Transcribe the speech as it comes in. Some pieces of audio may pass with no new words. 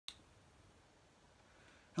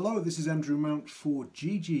Hello, this is Andrew Mount for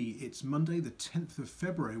GG. It's Monday the 10th of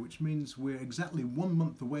February, which means we're exactly 1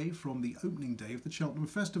 month away from the opening day of the Cheltenham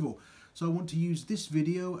Festival. So I want to use this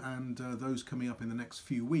video and those coming up in the next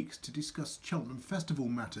few weeks to discuss Cheltenham Festival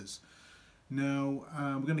matters. Now,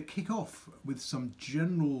 we're going to kick off with some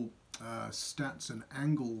general stats and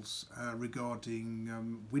angles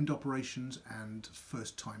regarding wind operations and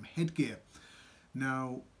first-time headgear.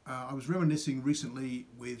 Now, I was reminiscing recently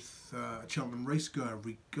with a Cheltenham racegoer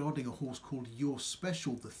regarding a horse called Your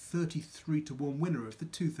Special, the 33-to-1 winner of the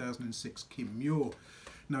 2006 Kim Muir.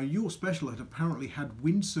 Now, Your Special had apparently had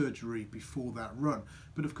wind surgery before that run,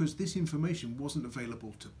 but of course this information wasn't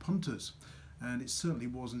available to punters, and it certainly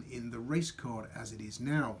wasn't in the race card as it is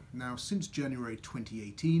now. Now, since January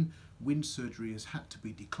 2018, wind surgery has had to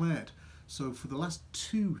be declared. So for the last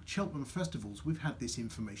 2 Cheltenham festivals, we've had this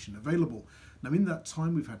information available. Now, in that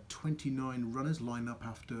time, we've had 29 runners line up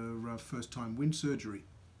after first-time wind surgery.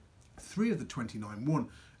 3 of the 29 won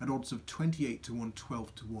at odds of 28-to-1,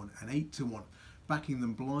 12-to-1 and 8-to-1. Backing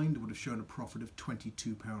them blind would have shown a profit of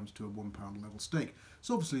 £22 to a £1 level stake.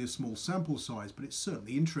 It's obviously a small sample size, but it's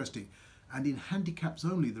certainly interesting. And in handicaps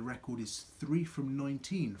only, the record is 3 from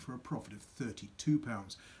 19 for a profit of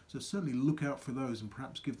 £32. So certainly look out for those and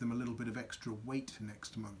perhaps give them a little bit of extra weight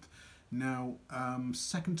next month. Now,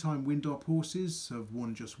 second-time wind-up horses have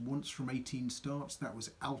won just once from 18 starts. That was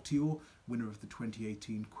Altior, winner of the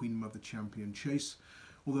 2018 Queen Mother Champion Chase.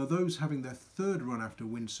 Although those having their third run after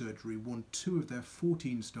wind surgery won 2 of their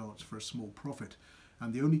 14 starts for a small profit.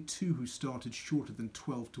 And the only 2 who started shorter than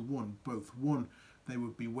 12-to-1 both won. They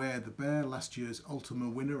would Beware the Bear, last year's Ultima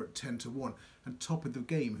winner at 10-to-1, and Top of the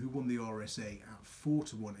Game, who won the RSA at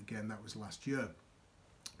 4-to-1. Again, that was last year.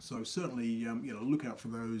 So certainly, look out for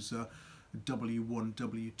those W1,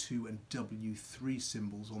 W2 and W3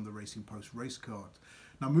 symbols on the Racing Post race card.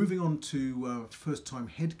 Now, moving on to first-time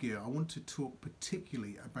headgear, I want to talk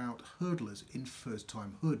particularly about hurdlers in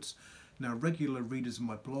first-time hoods. Now, regular readers of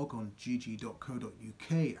my blog on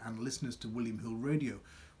GG.CO.UK and listeners to William Hill Radio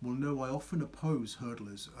will know I often oppose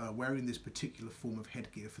hurdlers wearing this particular form of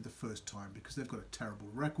headgear for the first time because they've got a terrible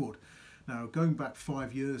record. Now, going back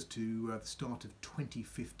 5 years to the start of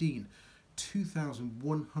 2015,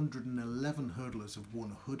 2,111 hurdlers have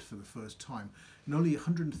worn a hood for the first time, and only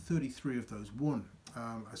 133 of those won,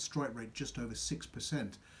 a strike rate just over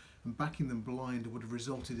 6%. And backing them blind would have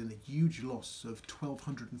resulted in a huge loss of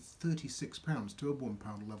 £1,236 to a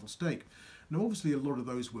 £1 level stake. Now, obviously a lot of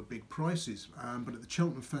those were big prices, but at the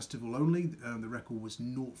Cheltenham Festival only, the record was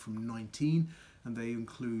 0 from 19, and they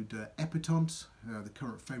include Epitante, the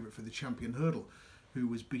current favourite for the Champion Hurdle, who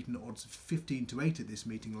was beaten at odds of 15-to-8 at this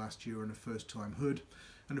meeting last year in a first-time hood.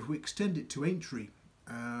 And if we extend it to Aintree,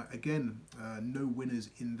 again, no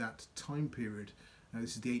winners in that time period.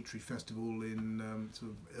 This is the Aintree Festival in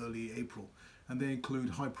sort of early April, and they include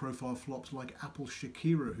high-profile flops like Apple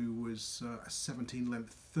Shakira, who was a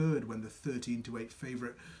 17-length third when the 13-to-8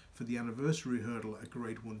 favourite for the anniversary hurdle at a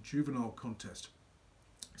Grade 1 juvenile contest.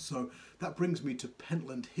 So that brings me to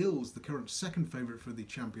Pentland Hills, the current second favourite for the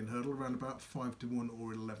Champion Hurdle, around about 5-to-1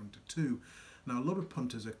 or 11-to-2. Now, a lot of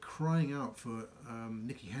punters are crying out for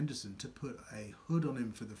Nicky Henderson to put a hood on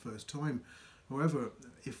him for the first time. However,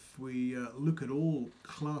 if we look at all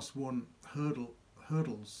Class 1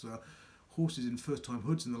 hurdles, horses in first-time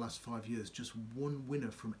hoods in the last 5 years, just 1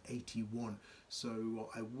 winner from 81. So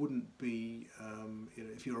I wouldn't be,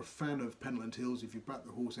 if you're a fan of Pentland Hills, if you back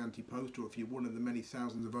the horse anti-post, or if you're one of the many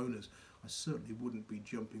thousands of owners, I certainly wouldn't be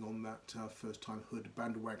jumping on that first-time hood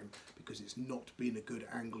bandwagon because it's not been a good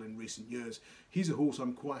angle in recent years. He's a horse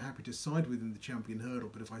I'm quite happy to side with in the Champion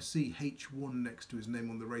Hurdle, but if I see H1 next to his name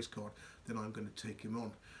on the race card, then I'm going to take him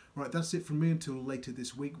on. Right, that's it from me until later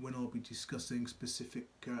this week when I'll be discussing specific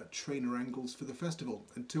trainer angles for the festival.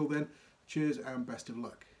 Until then, cheers and best of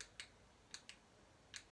luck.